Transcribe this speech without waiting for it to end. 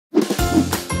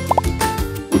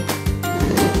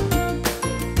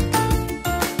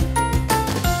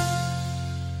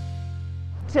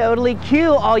Totally cute,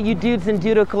 all you dudes and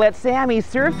doodle-colettes. Sammy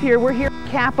Surf here. We're here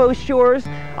at Capo Shores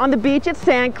on the beach at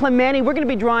San Clemente. We're going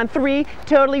to be drawing 3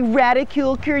 totally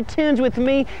radical Curtoons with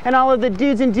me and all of the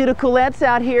dudes and doodle-colettes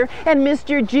out here and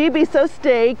Mr. Jeebie. So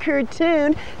stay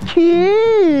Curtoon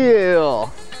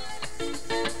cool.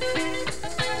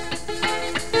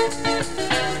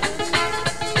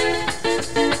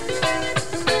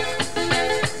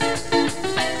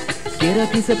 Get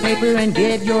a piece of paper and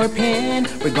get your pen.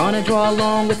 We're gonna draw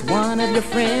along with one of your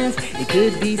friends. It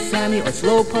could be Sammy or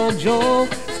Slowpoke Joe.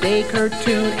 Stay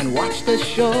Curtoon and watch the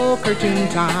show. Curtoon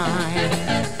Time.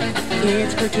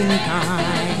 It's Curtoon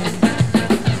Time.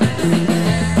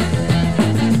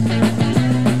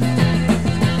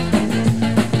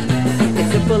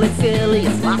 It's simple, it's silly,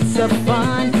 it's lots of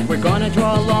fun. We're gonna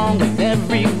draw along with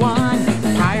everyone.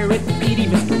 Pirate Petey,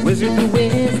 Mr. Wizard the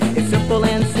Wiz. It's simple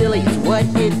and silly, it's what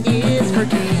it is.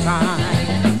 Curtoon Time.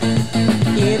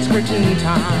 It's Curtoon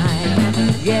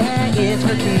Time. Yeah, it's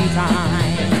Curtoon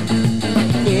Time.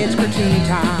 It's Curtoon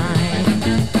Time.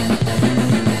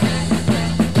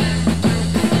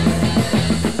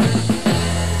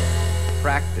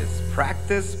 Practice,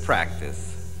 practice, practice.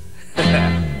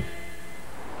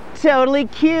 Totally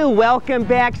cute. Welcome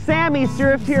back. Sammy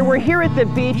Surf here. We're here at the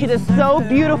beach. It is so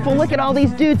beautiful. Look at all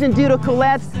these dudes and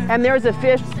doodle-colettes. And there's a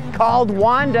fish called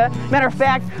Wanda. Matter of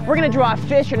fact, we're going to draw a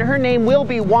fish and her name will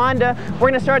be Wanda. We're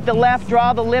going to start at the left,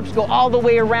 draw the lips, go all the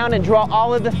way around and draw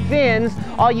all of the fins.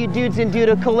 All you dudes and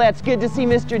doodle-colettes. Good to see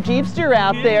Mr. Jeepster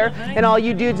out there and all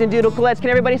you dudes and doodle-colettes.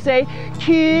 Can everybody say,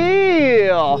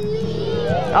 kill?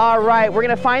 All right, we're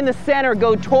going to find the center,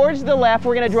 go towards the left.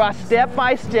 We're going to draw step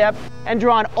by step and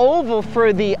draw an oval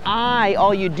for the eye,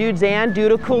 all you dudes and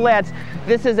doodle-colettes.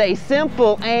 This is a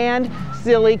simple and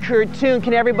silly Curtoon.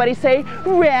 Can everybody say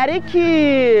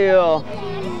Radicool?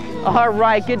 All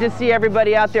right, good to see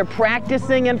everybody out there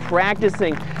practicing and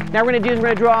practicing. Now we're going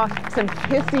to draw some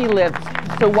kissy lips.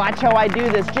 So watch how I do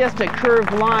this, just a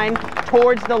curved line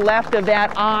towards the left of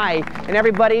that eye. And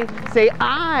everybody say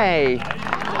eye.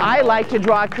 I like to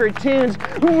draw Curtoons.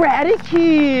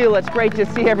 Radicool. It's great to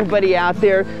see everybody out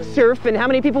there surfing. How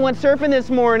many people went surfing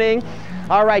this morning?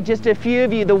 All right, just a few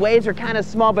of you. The waves are kind of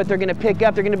small, but they're going to pick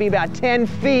up. They're going to be about 10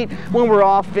 feet when we're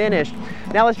all finished.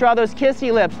 Now let's draw those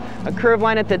kissy lips. A curved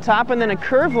line at the top and then a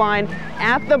curved line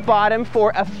at the bottom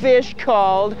for a fish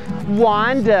called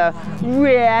Wanda.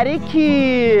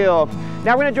 Radicool.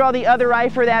 Now we're going to draw the other eye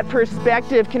for that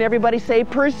perspective. Can everybody say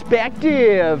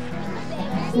perspective?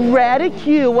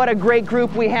 Radicool. What a great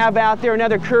group we have out there.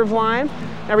 Another curved line.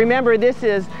 Now remember, this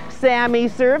is Sammy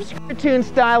Surf's Curtoon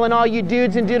style, and all you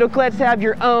dudes and doodle-colettes have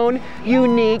your own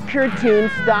unique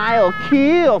Curtoon style.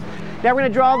 Cool. Now we're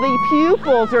going to draw the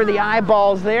pupils, or the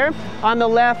eyeballs there, on the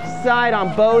left side,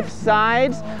 on both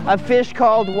sides. A fish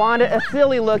called Wanda, a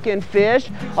silly-looking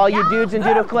fish. All you dudes and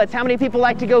doodle-colettes, how many people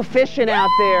like to go fishing out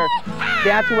there?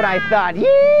 That's what I thought.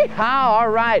 Yee-haw! All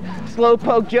right,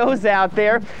 Slowpoke Joe's out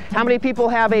there. How many people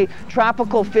have a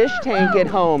tropical fish tank at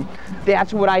home?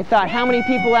 That's what I thought. How many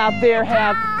people out there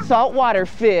have saltwater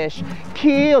fish?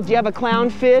 Cool. Do you have a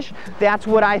clownfish? That's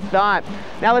what I thought.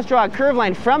 Now let's draw a curved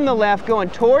line from the left going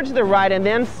towards the right and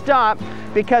then stop,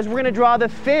 because we're going to draw the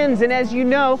fins. And as you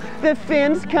know, the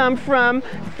fins come from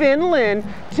Finland.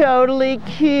 Totally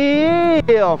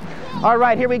cool. All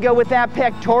right, here we go with that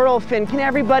pectoral fin. Can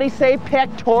everybody say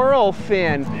pectoral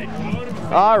fin?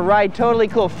 All right, totally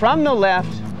cool. From the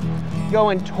left,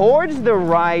 going towards the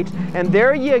right, and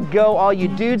there you go, all you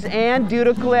dudes and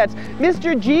doodle-colettes.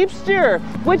 Mr. Jeepster,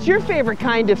 what's your favorite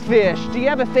kind of fish? Do you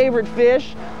have a favorite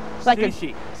fish? Like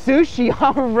sushi. Sushi,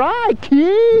 all right,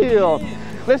 cool.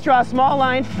 Let's draw a small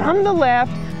line from the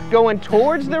left, going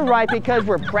towards the right, because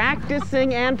we're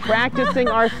practicing and practicing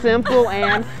our simple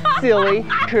and silly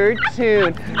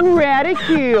Curtoon.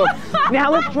 Radicool. Now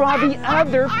let's draw the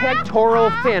other pectoral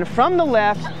fin from the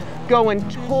left, going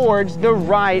towards the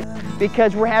right,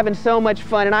 because we're having so much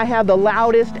fun, and I have the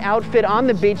loudest outfit on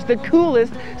the beach, the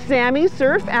coolest Sammy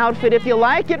Surf outfit. If you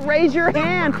like it, raise your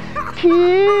hand.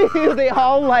 Cool. They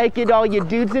all like it, all you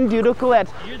dudes and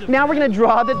doodle-colettes. Now we're going to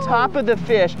draw the top of the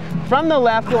fish from the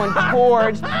left going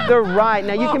towards the right.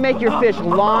 Now you can make your fish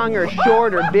long or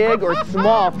short or big or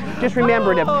small. Just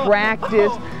remember to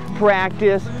practice,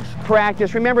 practice,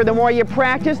 practice. Remember, the more you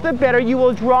practice, the better you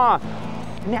will draw.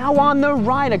 Now on the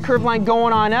right, a curved line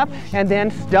going on up and then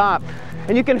stop.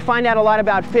 And you can find out a lot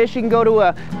about fish. You can go to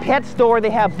a pet store. They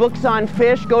have books on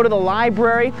fish. Go to the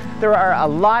library. There are a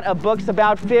lot of books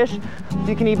about fish.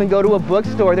 You can even go to a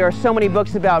bookstore. There are so many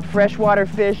books about freshwater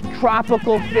fish,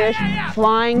 tropical fish,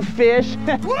 flying fish,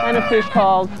 and a fish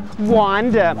called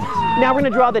Wanda. Now we're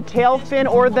going to draw the tail fin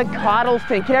or the caudal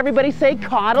fin. Can everybody say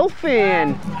caudal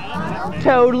fin?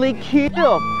 Totally cute.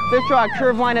 Let's draw a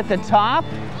curved line at the top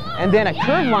and then a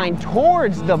curved line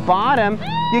towards the bottom.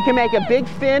 You can make a big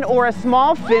fin or a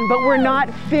small fin, but we're not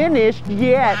finished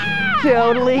yet.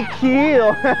 Totally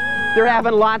cute. They're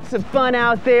having lots of fun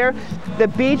out there. The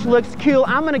beach looks cool.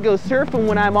 I'm gonna go surfing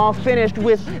when I'm all finished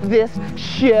with this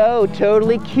show.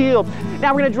 Totally cute.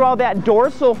 Now we're gonna draw that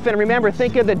dorsal fin. Remember,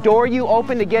 think of the door you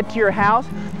open to get to your house.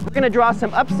 We're gonna draw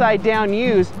some upside down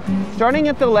U's, starting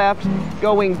at the left,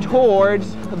 going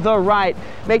towards the right.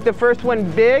 Make the first one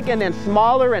big and then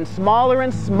smaller and smaller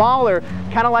and smaller,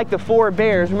 kind of like the 4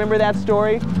 bears. Remember that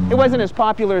story? It wasn't as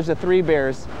popular as the 3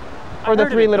 bears. Or the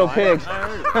 3 little pigs.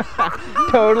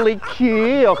 Totally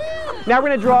cute. Now we're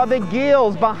going to draw the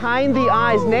gills behind the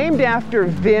eyes, named after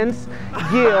Vince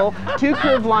Gill. 2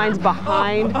 curved lines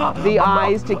behind the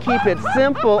eyes to keep it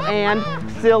simple and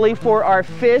silly for our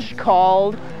fish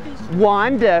called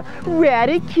Wanda.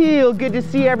 Radicool. Good to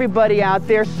see everybody out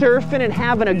there surfing and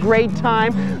having a great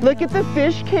time. Look at the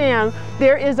fish cam.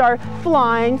 There is our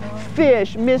flying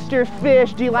fish, Mr.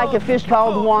 Fish. Do you like a fish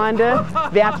called Wanda?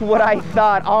 That's what I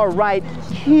thought. All right,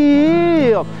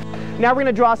 cool. Now we're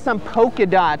gonna draw some polka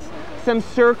dots, some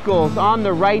circles on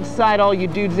the right side. All you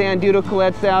dudes and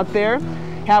doodlecolettes out there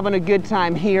having a good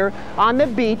time here on the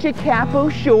beach at Capo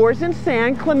Shores in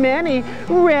San Clemente.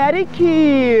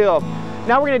 Radicool.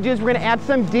 Now what we're gonna do is we're gonna add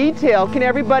some detail. Can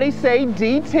everybody say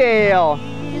detail?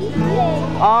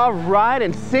 All right,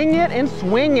 and sing it and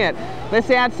swing it. Let's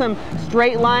add some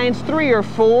straight lines, 3 or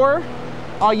 4.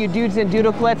 All you dudes and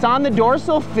doodlecolettes on the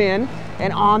dorsal fin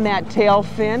and on that tail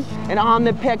fin and on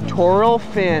the pectoral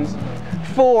fins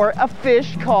for a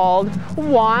fish called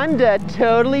Wanda.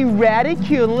 Totally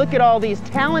radical. Look at all these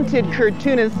talented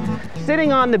cartoonists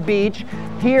sitting on the beach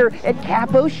here at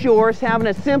Capo Shores having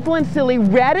a simple and silly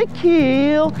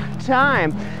radical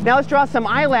time. Now let's draw some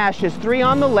eyelashes. 3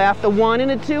 on the left, a 1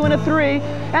 and a 2 and a 3,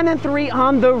 and then 3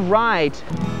 on the right.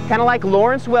 Kind of like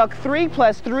Lawrence Welk. 3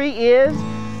 plus 3 is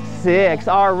 6.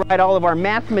 All right, all of our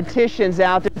mathematicians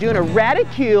out there doing a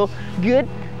radical good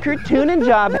cartooning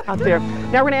job out there.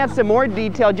 Now we're gonna add some more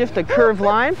detail, just a curved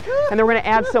line, and then we're gonna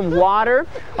add some water.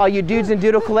 All you dudes and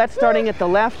doodlecolettes starting at the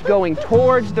left, going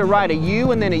towards the right, a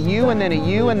U, and then a U, and then a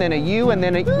U, and then a U, and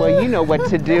then a, well, you know what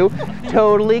to do.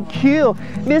 Totally cool.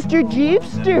 Mr.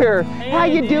 Jeepster, how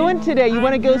you doing today? You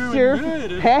wanna go surf?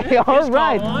 Hey, all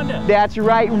right. That's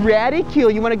right, radical.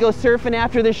 You wanna go surfing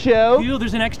after the show? Cool,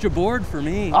 there's an extra board for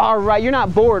me. All right, you're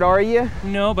not bored, are you?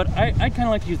 No, but I kind of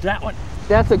like to use that one.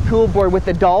 That's a cool board with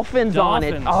the dolphins on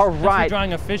it. All right. We're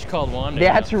drawing a fish called Wanda.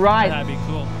 That's right. That'd be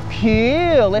cool.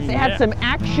 Cool. Let's add some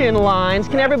action lines.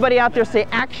 Can everybody out there say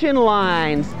action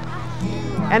lines?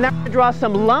 And then we're gonna draw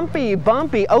some lumpy,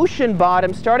 bumpy ocean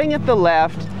bottom, starting at the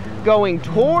left, going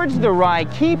towards the right,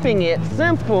 keeping it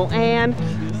simple and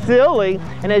silly.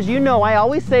 And as you know, I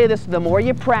always say this, the more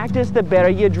you practice, the better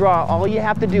you draw. All you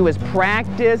have to do is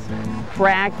practice,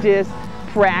 practice,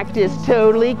 practice.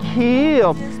 Totally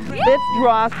cool. Let's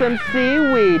draw some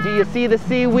seaweed. Do you see the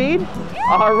seaweed?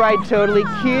 All right, totally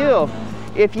cool.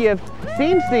 If you've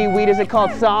seen seaweed, is it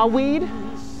called sawweed?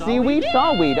 Seaweed?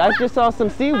 Sawweed. I just saw some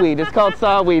seaweed. It's called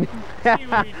sawweed.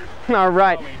 All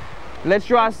right. Let's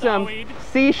draw some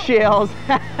seashells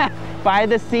by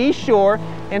the seashore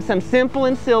and some simple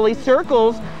and silly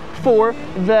circles for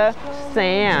the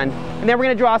sand. And then we're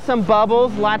going to draw some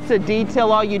bubbles, lots of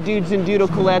detail, all you dudes and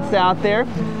doodlecolettes out there.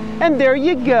 And there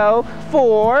you go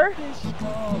for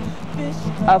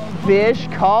a fish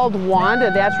called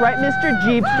Wanda. That's right, Mr.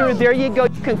 Jeepster. There you go.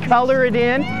 You can color it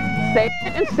in, save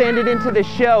it, and send it into the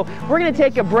show. We're going to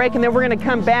take a break, and then we're going to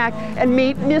come back and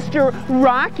meet Mr.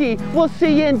 Rocky. We'll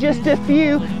see you in just a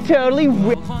few. Totally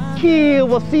cool.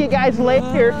 We'll see you guys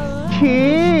later.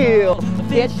 Cool.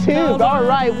 Get tuned. All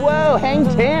right. Whoa. Hang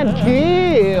 10.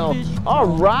 Cool. All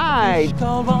right.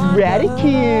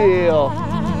 Radicool.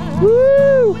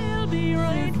 Woo.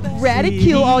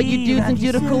 Radicool, all you dudes and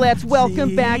doodlecolettes.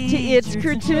 Welcome back to It's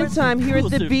Curtoon Time here at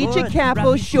the beach at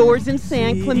Capo Shores in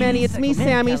San Clemente. It's me,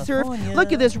 Sammy Surf.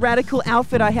 Look at this radical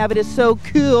outfit I have. It is so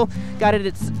cool. Got it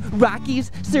at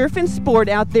Rocky's Surf and Sport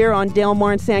out there on Del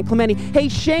Mar in San Clemente. Hey,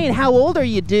 Shane, how old are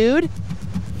you, dude?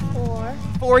 4.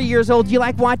 4 years old. Do you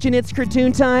like watching It's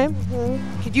Curtoon Time?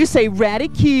 Mm-hmm. Could you say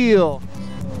radicool?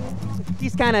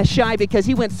 He's kind of shy because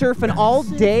he went surfing all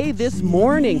day this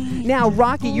morning. Now,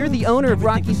 Rocky, you're the owner of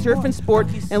Rocky Surf and Sport,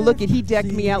 and look at, he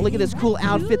decked me out. Look at this cool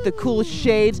outfit, the cool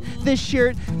shades, this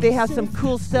shirt. They have some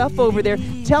cool stuff over there.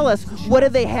 Tell us, what do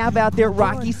they have out there at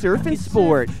Rocky Surf and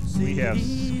Sport? We have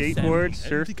skateboards,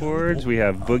 surfboards, we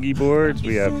have boogie boards,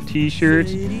 we have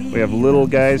t-shirts, we have little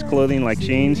guys clothing like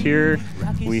Shane's here,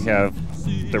 we have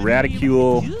the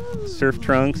Radicool surf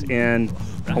trunks and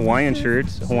Hawaiian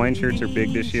shirts. Hawaiian shirts are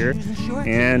big this year,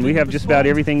 and we have just about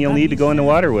everything you'll need to go in the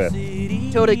water with.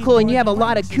 Totally cool, and you have a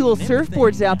lot of cool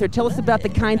surfboards out there. Tell us about the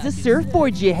kinds of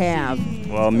surfboards you have.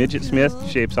 Well, Midget Smith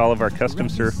shapes all of our custom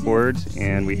surfboards,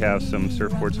 and we have some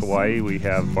Surfboards Hawaii, we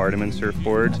have Vardaman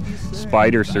surfboards,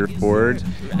 Spider surfboards,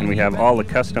 and we have all the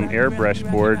custom airbrush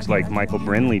boards like Michael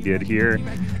Brinley did here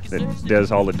that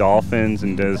does all the dolphins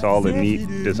and does all the neat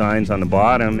designs on the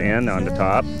bottom and on the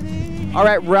top. All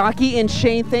right, Rocky and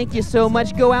Shane, thank you so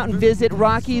much. Go out and visit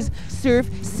Rocky's Surf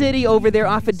City over there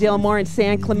off of Del Mar in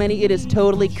San Clemente. It is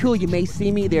totally cool. You may see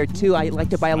me there too. I like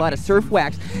to buy a lot of surf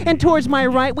wax. And towards my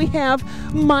right, we have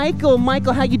Michael.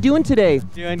 Michael, how you doing today?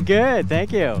 Doing good,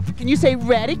 thank you. Can you say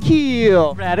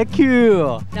Radicool?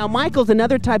 Radicool. Now, Michael's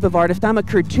another type of artist. I'm a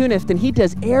cartoonist, and he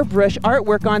does airbrush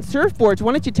artwork on surfboards.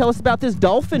 Why don't you tell us about this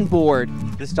dolphin board?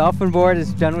 This dolphin board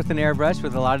is done with an airbrush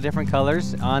with a lot of different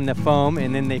colors on the foam,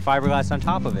 and then they fiberglass on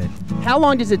top of it. How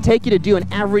long does it take you to do an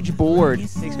average board? It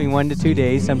takes me 1 to 2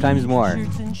 days, sometimes more.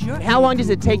 How long does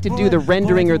it take to do the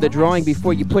rendering or the drawing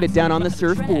before you put it down on the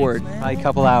surfboard? Probably a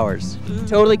couple hours.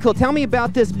 Totally cool. Tell me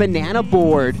about this banana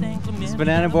board. This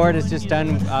banana board is just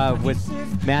done with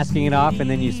masking it off, and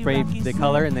then you spray the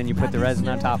color, and then you put the resin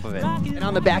on top of it. And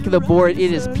on the back of the board,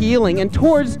 it is peeling. And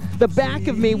towards the back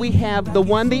of me, we have the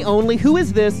one, the only. Who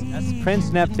is this? That's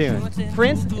Prince Neptune.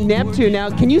 Prince Neptune.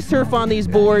 Now, can you surf on these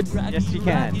boards? Yes, you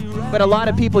can. But a lot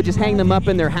of people just hang them up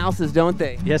in their houses, don't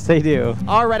they? Yes, they do.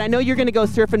 All right, I know you're going to go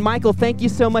surfing. Michael, thank you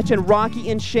so much. And Rocky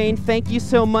and Shane, thank you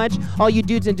so much. All you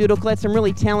dudes and doodleclets, some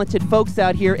really talented folks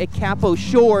out here at Capo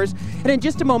Shores. And in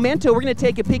just a momento, we're going to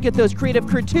take a peek at those creative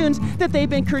cartoons that they've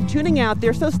been cartooning out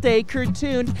there. So stay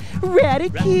cartooned.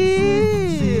 Radicool!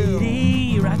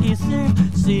 City, Rocky Surf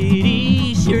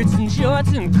City, shirts and shorts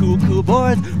and cool, cool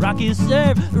boards. Rocky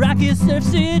Surf City. Rocky Surf.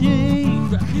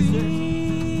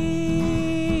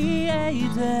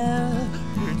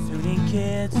 Cartooning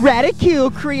kids.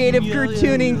 Radicool creative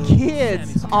cartooning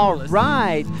kids. All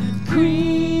right. Cool.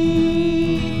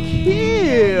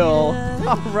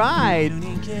 All right.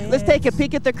 Let's take a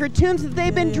peek at the cartoons that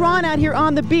they've been drawing out here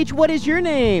on the beach. What is your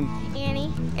name?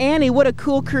 Annie. Annie, what a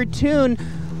cool cartoon.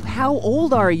 How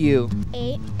old are you?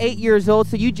 8. 8 years old,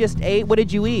 so you just ate. What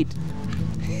did you eat?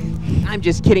 I'm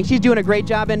just kidding. She's doing a great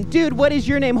job. And dude, what is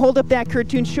your name? Hold up that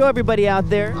cartoon. Show everybody out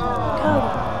there.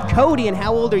 Cody. Cody, and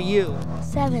how old are you?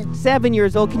 7. 7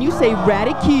 years old. Can you say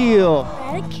Radicool?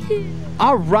 Radicool.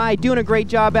 All right, doing a great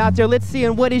job out there. Let's see,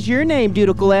 and what is your name,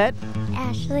 Doodle-Colette?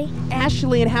 Ashley.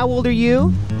 Ashley, and how old are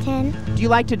you? 10. Do you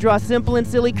like to draw simple and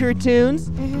silly cartoons?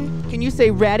 Mm-hmm. Can you say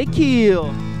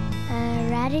Radicool?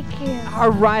 Radicool.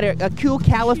 All right, a cool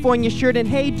California shirt. And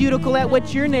hey, Doodle-Colette,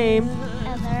 what's your name?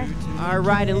 Heather. All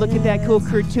right, and look at that cool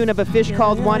cartoon of a fish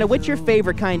called Wanda. What's your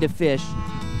favorite kind of fish?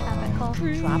 Tropical.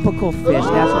 Tropical fish,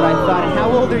 that's what I thought. And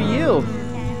how old are you?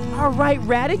 All right,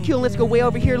 Radicool, let's go way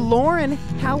over here. Lauren,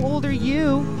 how old are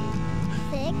you?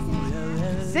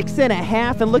 6.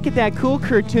 6.5, and look at that cool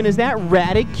cartoon. Is that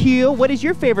Radicool? What is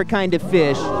your favorite kind of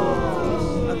fish?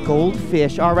 A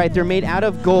goldfish. All right, they're made out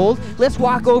of gold. Let's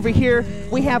walk over here.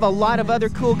 We have a lot of other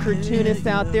cool cartoonists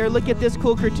out there. Look at this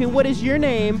cool cartoon. What is your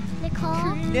name?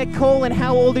 Nicole. Nicole, and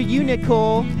how old are you,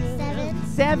 Nicole? 7.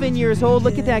 7 years old.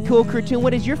 Look at that cool cartoon.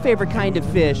 What is your favorite kind of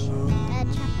fish?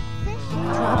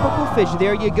 Tropical fish.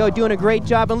 There you go, doing a great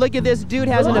job. And look at this dude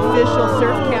has an official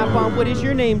surf cap on. What is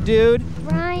your name, dude?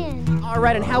 Brian. All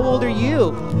right, and how old are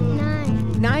you?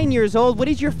 9. 9 years old. What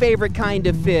is your favorite kind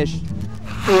of fish?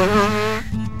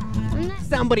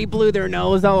 Somebody blew their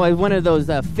nose. Oh, one of those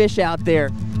fish out there.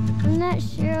 I'm not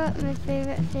sure what my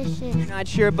favorite fish is. Not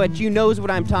sure, but you knows what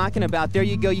I'm talking about. There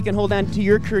you go. You can hold on to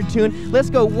your cartoon. Let's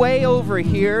go way over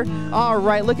here. All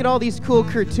right, look at all these cool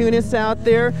cartoonists out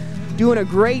there doing a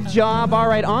great job. All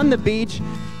right, on the beach.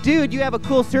 Dude, you have a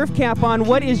cool surf cap on.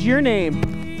 What is your name?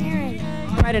 Aaron.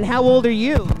 All right, and how old are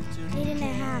you?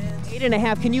 8.5.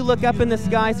 8.5. Can you look up in the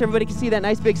sky so everybody can see that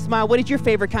nice big smile? What is your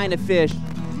favorite kind of fish?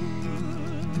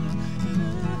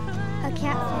 A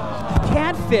catfish.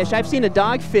 Catfish. I've seen a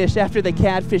dogfish after the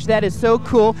catfish. That is so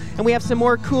cool. And we have some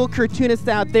more cool cartoonists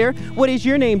out there. What is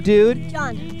your name, dude?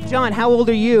 John. John, how old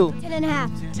are you? 10 and a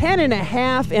half. 10 and a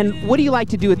half. And what do you like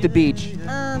to do at the beach?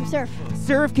 Surf.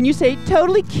 Surf. Can you say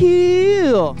totally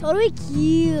cool? Totally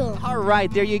cool. All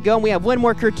right, there you go. And we have one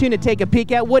more cartoon to take a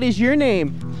peek at. What is your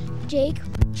name? Jake.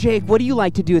 Jake, what do you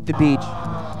like to do at the beach?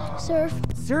 Surf.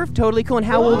 Surf. Totally cool. And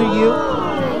how old are you?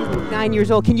 9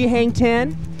 years old. Can you hang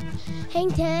 10?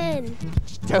 Hang 10.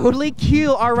 Totally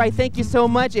cool. All right, thank you so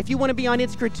much. If you want to be on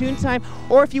It's Curtoon Time,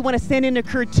 or if you want to send in a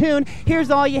cartoon, here's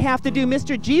all you have to do.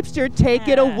 Mr. Jeepster, take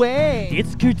it away.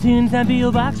 It's Curtoon Time,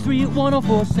 P.O. Box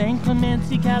 3104, San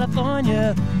Clemente,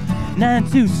 California.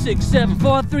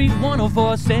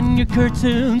 926743104. Send your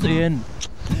cartoons in.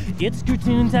 It's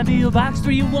Curtoon Time, P.O. Box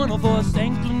 3104,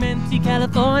 San Clemente,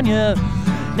 California.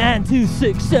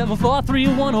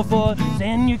 926743104.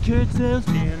 Send your cartoons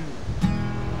in.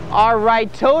 All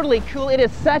right, totally cool. It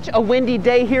is such a windy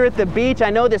day here at the beach. I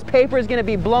know this paper is going to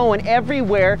be blowing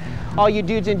everywhere. All you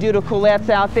dudes and doodle-colettes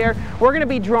out there. We're going to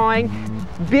be drawing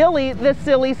Billy the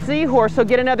Silly Seahorse. So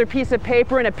get another piece of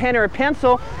paper and a pen or a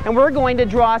pencil, and we're going to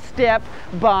draw step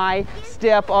by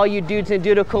step, all you dudes and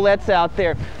doodle-colettes out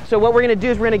there. So what we're going to do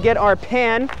is we're going to get our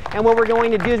pen, and what we're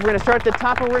going to do is we're going to start at the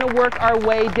top and we're going to work our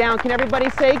way down. Can everybody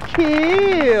say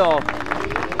cool?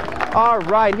 All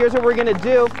right, here's what we're going to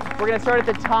do. We're going to start at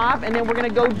the top, and then we're going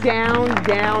to go down,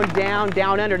 down, down,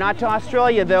 down under. Not to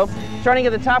Australia, though. Starting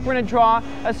at the top, we're going to draw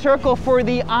a circle for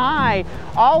the eye.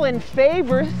 All in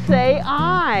favor, say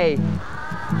aye.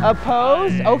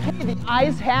 Opposed? Okay, the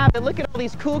ayes have it. Look at all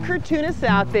these cool cartoonists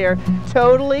out there.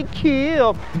 Totally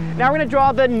cool. Now we're going to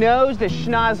draw the nose, the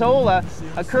schnozola,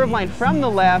 a curved line from the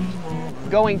left,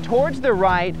 going towards the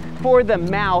right for the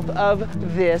mouth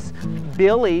of this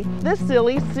Billy the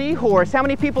Silly Seahorse. How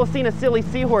many people have seen a silly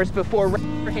seahorse before? Raise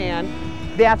your hand.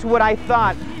 That's what I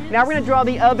thought. Now we're going to draw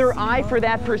the other eye for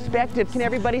that perspective. Can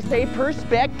everybody say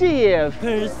perspective?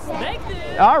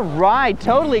 Perspective. All right,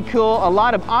 totally cool. A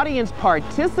lot of audience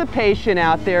participation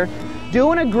out there.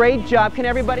 Doing a great job. Can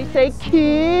everybody say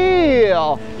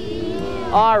cool?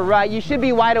 All right, you should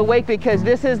be wide awake because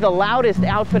this is the loudest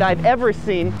outfit I've ever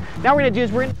seen. Now we're going to do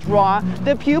is we're going to draw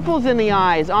the pupils in the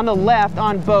eyes on the left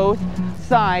on both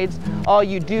sides. All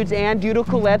you dudes and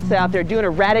doodle-colettes out there doing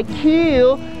a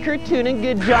Radicool cartoon and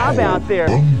good job out there.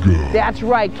 That's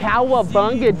right,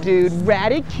 cowabunga, dude.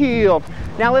 Radicool.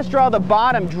 Now let's draw the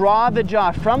bottom. Draw the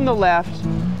jaw from the left,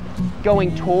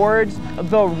 going towards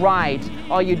the right.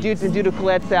 All you dudes and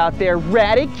doodle-colettes out there,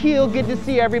 Radicool. Good to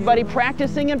see everybody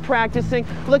practicing and practicing.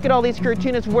 Look at all these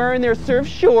cartoonists wearing their surf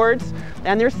shorts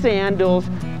and their sandals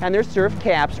and their surf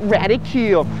caps.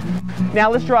 Radicool.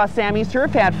 Now let's draw a Sammy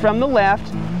Surf hat from the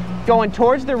left, going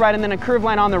towards the right, and then a curved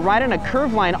line on the right and a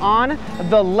curved line on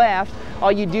the left.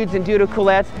 All you dudes and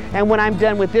doodle-colettes. And when I'm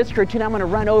done with this cartoon, I'm going to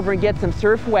run over and get some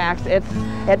surf wax at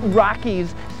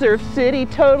Rocky's Surf City.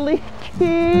 Totally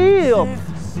cool.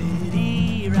 Surf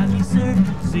City, Rocky Surf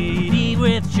City,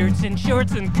 with shirts and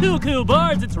shorts and cool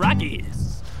boards. It's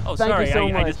Rocky's. Oh, Thank sorry, you so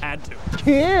I much. just had to.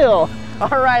 Cool.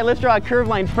 All right, let's draw a curved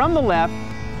line from the left,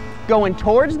 going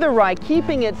towards the right,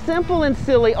 keeping it simple and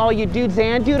silly. All you dudes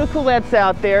and doodle-colettes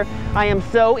out there, I am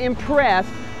so impressed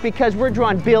because we're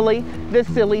drawing Billy the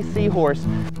Silly Seahorse.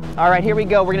 All right, here we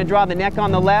go. We're going to draw the neck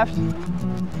on the left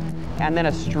and then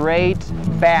a straight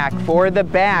back for the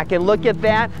back. And look at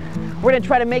that. We're going to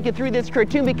try to make it through this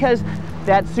cartoon because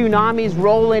that tsunami's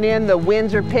rolling in, the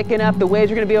winds are picking up, the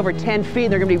waves are going to be over 10 feet,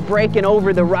 they're going to be breaking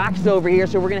over the rocks over here,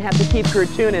 so we're going to have to keep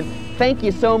cartooning. Thank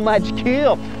you so much.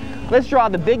 Cool. Let's draw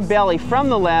the big belly from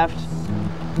the left,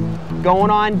 going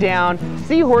on down.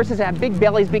 Seahorses have big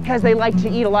bellies because they like to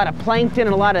eat a lot of plankton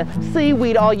and a lot of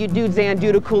seaweed, all you dudes and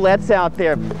doodle-colettes out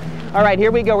there. All right,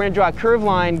 here we go. We're going to draw a curved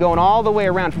line going all the way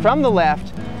around from the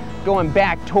left, going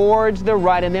back towards the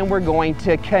right, and then we're going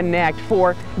to connect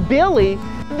for Billy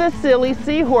the Silly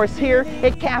Seahorse here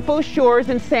at Capo Shores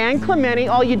in San Clemente.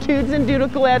 All you dudes and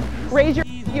doodle-colettes, raise your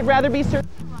hand if you'd rather be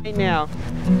surfing right now.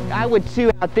 I would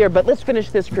too out there, but let's finish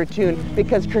this cartoon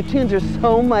because cartoons are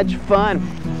so much fun.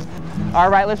 All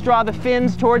right, let's draw the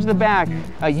fins towards the back.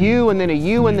 A U and then a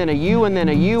U and then a U and then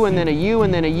a U and then a U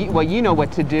and then a U. Well, you know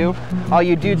what to do. All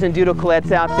you dudes and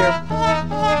doodle-colettes out there.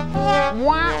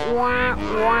 Wah, wah,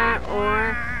 wah,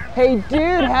 wah. Hey,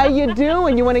 dude, how you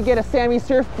doing? You want to get a Sammy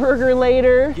Surf burger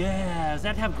later? Yeah, does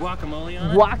that have guacamole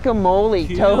on it? Guacamole,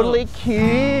 Cool. Totally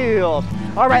cool.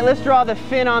 All right, let's draw the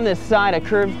fin on this side, a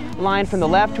curved line from the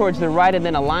left towards the right, and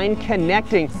then a line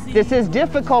connecting. This is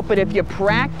difficult, but if you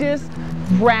practice,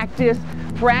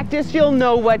 you'll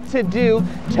know what to do.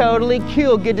 Totally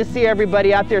cool. Good to see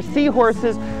everybody out there.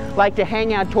 Seahorses like to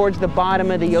hang out towards the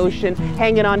bottom of the ocean,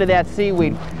 hanging onto that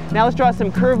seaweed. Now let's draw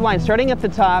some curved lines, starting at the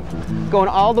top, going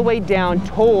all the way down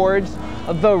towards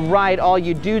the right, all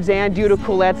you dudes and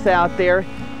dudecolettes out there.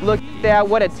 Look at that,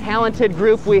 what a talented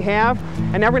group we have.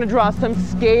 And now we're gonna draw some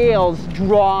scales.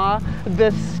 Draw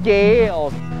the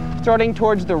scales. Starting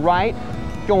towards the right,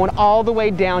 going all the way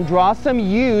down. Draw some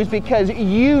U's because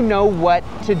you know what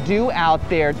to do out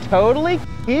there. Totally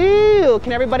cool.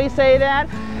 Can everybody say that?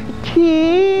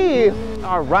 Cool.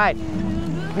 All right.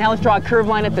 Now let's draw a curved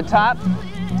line at the top.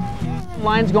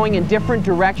 Lines going in different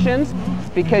directions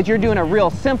because you're doing a real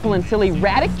simple and silly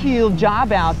Radicool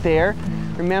job out there.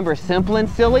 Remember, simple and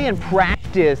silly and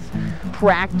practice.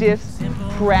 Practice,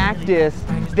 practice.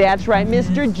 That's right,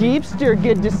 Mr. Jeepster,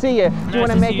 good to see you. Do you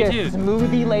want to make a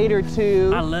smoothie later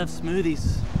too? I love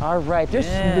smoothies. All right, they're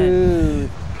smooth,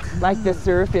 like the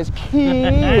surf is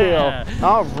cool.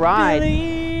 All right.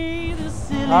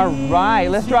 All right,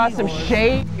 let's draw some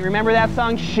shade. You remember that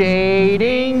song?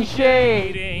 Shading,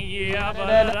 shading.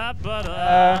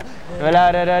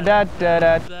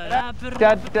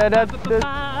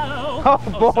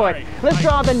 Oh boy, let's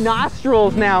draw the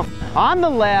nostrils now. On the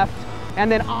left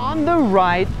and then on the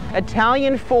right,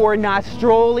 Italian 4,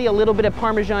 nostroli, a little bit of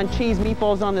Parmesan cheese,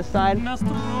 meatballs on the side.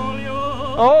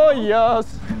 Oh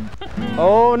yes.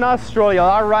 Oh, nostrolio.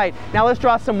 All right, now let's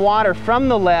draw some water from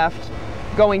the left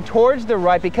going towards the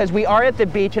right because we are at the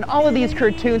beach and all of these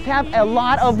cartoons have a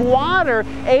lot of water.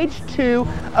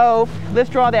 H2O. Let's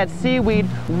draw that seaweed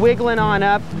wiggling on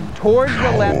up towards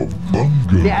the left.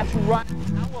 That's right.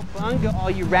 Cowabunga, all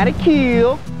you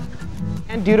Radicool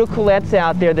and dudecolettes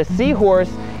out there. The seahorse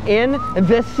in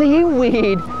the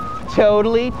seaweed.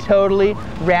 Totally, totally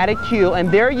Radicool.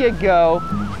 And there you go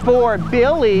for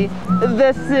Billy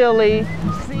the silly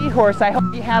seahorse. I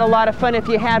hope you had a lot of fun. If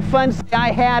you had fun, say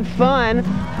I had fun.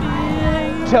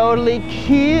 Totally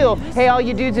cool. Hey, all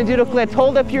you dudes and dudecolettes,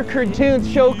 hold up your cartoons.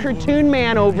 Show Curtoon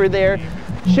Man over there.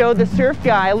 Show the surf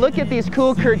guy. Look at these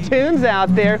cool cartoons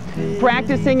out there.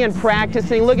 Practicing and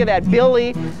practicing. Look at that,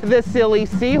 Billy the silly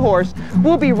seahorse.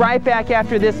 We'll be right back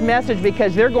after this message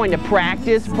because they're going to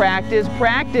practice, practice,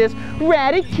 practice.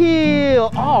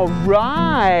 Radicool. All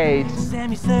right.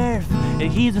 Sammy Surf,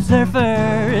 he's a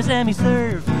surfer. Sammy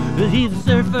Surf, he's a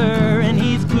surfer and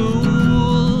he's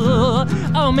cool.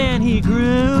 Oh man, he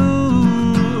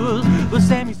grew. Well,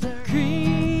 Sammy Surf, creative.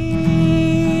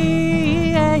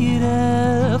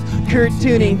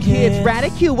 Curtooning kids,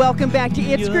 Radicool, welcome back to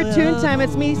It's Curtoon Time.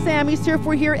 It's me, Sammy Surf.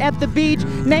 We're here at the beach.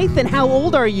 Nathan, how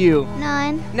old are you?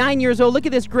 9. 9 years old. Look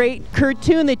at this great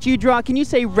cartoon that you draw. Can you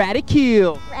say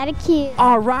Radicool? Radicool.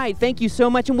 All right, thank you so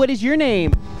much. And what is your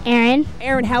name? Aaron.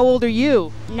 Aaron, how old are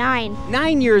you? 9.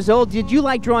 9 years old. Did you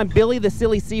like drawing Billy the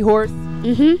silly seahorse?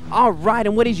 Mm-hmm. All right,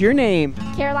 and what is your name?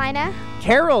 Carolina.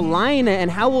 Carolina,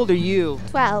 and how old are you?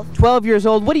 12. 12 years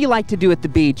old. What do you like to do at the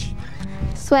beach?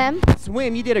 Swim.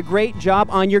 Swim. You did a great job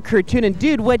on your cartoon. And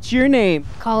dude, what's your name?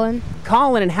 Colin.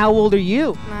 Colin, and how old are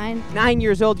you? 9. 9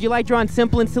 years old. You like drawing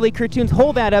simple and silly cartoons?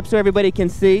 Hold that up so everybody can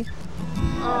see.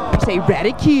 Say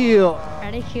Radicool.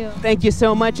 Radicool. Thank you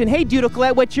so much. And hey,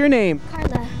 dudecolette, what's your name?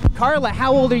 Carla. Carla,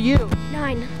 how old are you?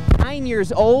 9. 9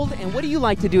 years old. And what do you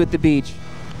like to do at the beach?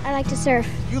 I like to surf.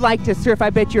 You like to surf. I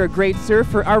bet you're a great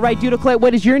surfer. All right, dudecolette,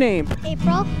 what is your name?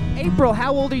 April. April,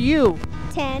 how old are you?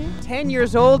 10. 10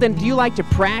 years old. And do you like to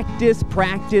practice,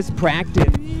 practice,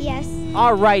 practice? Yes.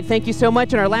 All right, thank you so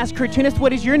much. And our last cartoonist,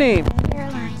 what is your name?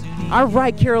 Caroline. All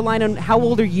right, Caroline, and how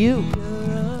old are you?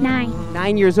 9.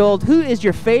 9 years old. Who is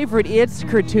your favorite It's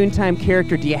Curtoon Time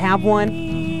character? Do you have one?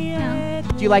 No.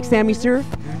 Do you like Sammy Surf?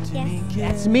 Yes.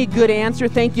 That's me. Good answer.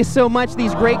 Thank you so much.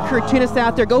 These great cartoonists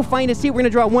out there. Go find a seat. We're going to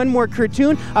draw one more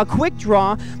cartoon, a quick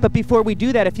draw. But before we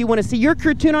do that, if you want to see your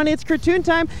cartoon on It's Curtoon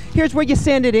Time, here's where you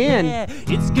send it in. Yeah,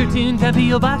 it's Curtoon Time,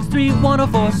 P.O. Box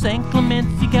 3104, San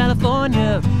Clemente,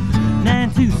 California.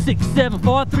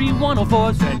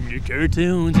 926743104. Send your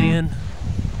cartoons in.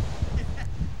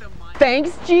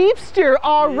 Thanks, Jeepster.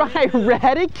 All right,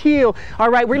 Radicool. All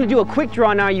right, we're going to do a quick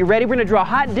draw now. Are you ready? We're going to draw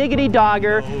Hot Diggity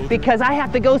Dogger because I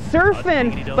have to go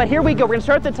surfing. But here we go. We're going to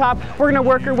start at the top. We're going to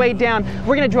work our way down.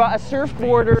 We're going to draw a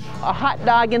surfboarder, a hot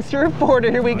dog and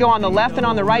surfboarder. Here we go on the left and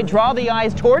on the right. Draw the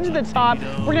eyes towards the top.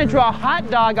 We're going to draw a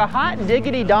hot dog, a Hot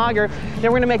Diggity Dogger.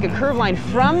 Then we're going to make a curved line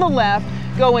from the left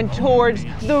going towards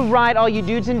the right. All you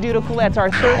dudes and dudecolettes, our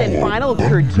third and final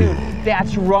cartoon.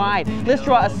 That's right. Let's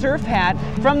draw a surf hat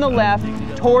from the left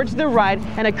towards the right,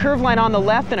 and a curved line on the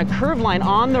left and a curved line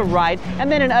on the right,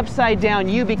 and then an upside down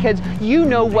U because you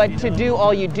know what to do,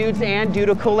 all you dudes and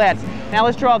dudecolettes. Now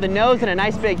let's draw the nose and a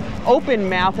nice big open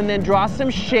mouth, and then draw some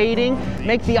shading.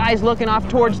 Make the eyes looking off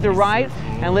towards the right,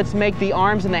 and let's make the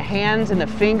arms and the hands and the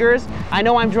fingers. I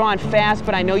know I'm drawing fast,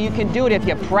 but I know you can do it if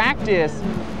you practice,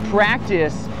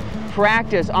 practice,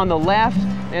 practice on the left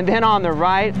and then on the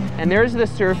right. And there's the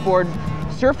surfboard,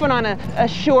 surfing on a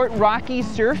short rocky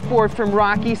surfboard from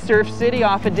Rocky Surf City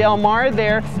off of Del Mar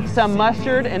there. Some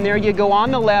mustard, and there you go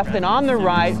on the left and on the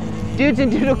right. Dudes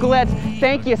and doodle-colettes,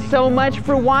 thank you so much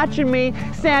for watching me,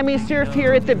 Sammy Surf,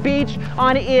 here at the beach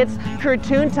on It's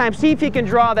Curtoon Time. See if you can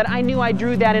draw that. I knew I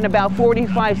drew that in about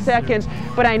 45 seconds,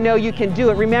 but I know you can do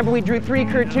it. Remember, we drew 3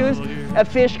 cartoons. A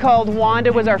fish called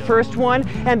Wanda was our first one,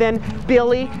 and then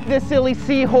Billy, the silly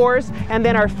seahorse, and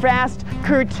then our fast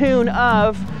cartoon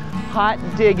of Hot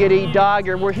Diggity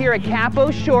Dogger. We're here at Capo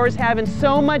Shores having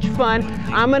so much fun.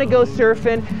 I'm gonna go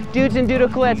surfing. Dudes and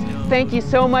doodle-colettes, thank you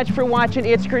so much for watching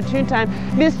It's Curtoon Time.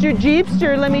 Mr.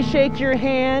 Jeepster, let me shake your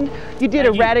hand. You did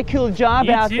a radical job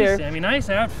out there. Sammy, nice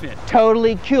outfit.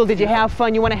 Totally cool. Did you have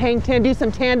fun? You want to hang ten, do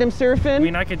some tandem surfing? I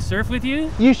mean, I could surf with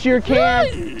you? You sure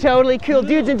can. Totally cool.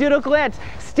 Dudes and doodle-colettes,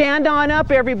 stand on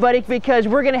up, everybody, because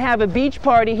we're going to have a beach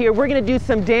party here. We're going to do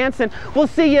some dancing. We'll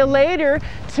see you later.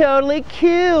 Totally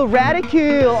cool.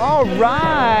 Radicool. All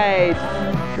right.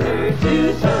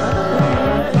 Radicool.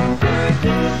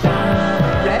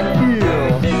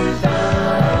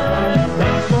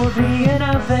 Thanks for being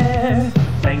out there.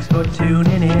 Thanks for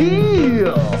tuning in.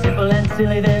 Simple and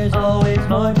silly, there's always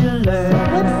more to learn.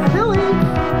 What's silly?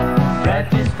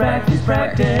 Practice, practice,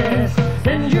 practice.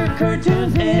 Send your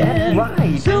cartoons in. That's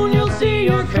right. Soon you'll see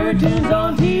your cartoons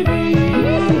on TV.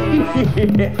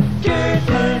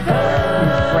 Curtoon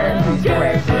time. Practice,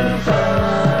 practice. Curtoon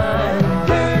time.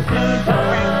 Curtoon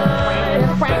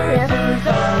time. Practice.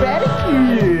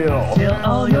 Radicool. Tell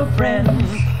all your friends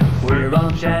we're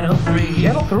on Channel 3.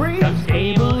 Channel 3? 'Cause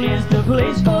cable is the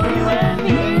place for you and me.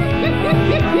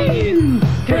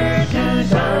 Curtoon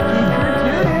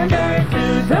time.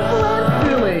 Curtoon Simple and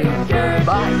silly.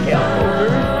 Bye,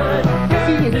 Cowboys.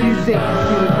 See you Tuesday,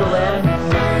 doodle-colettes.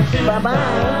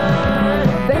 Bye-bye.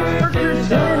 Thanks for tuning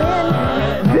in.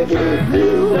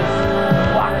 Ziggity-zoo.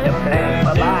 Walk the plank.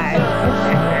 Bye-bye.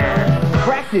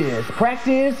 Practice,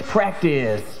 practice,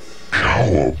 practice.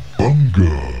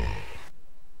 Cowabunga!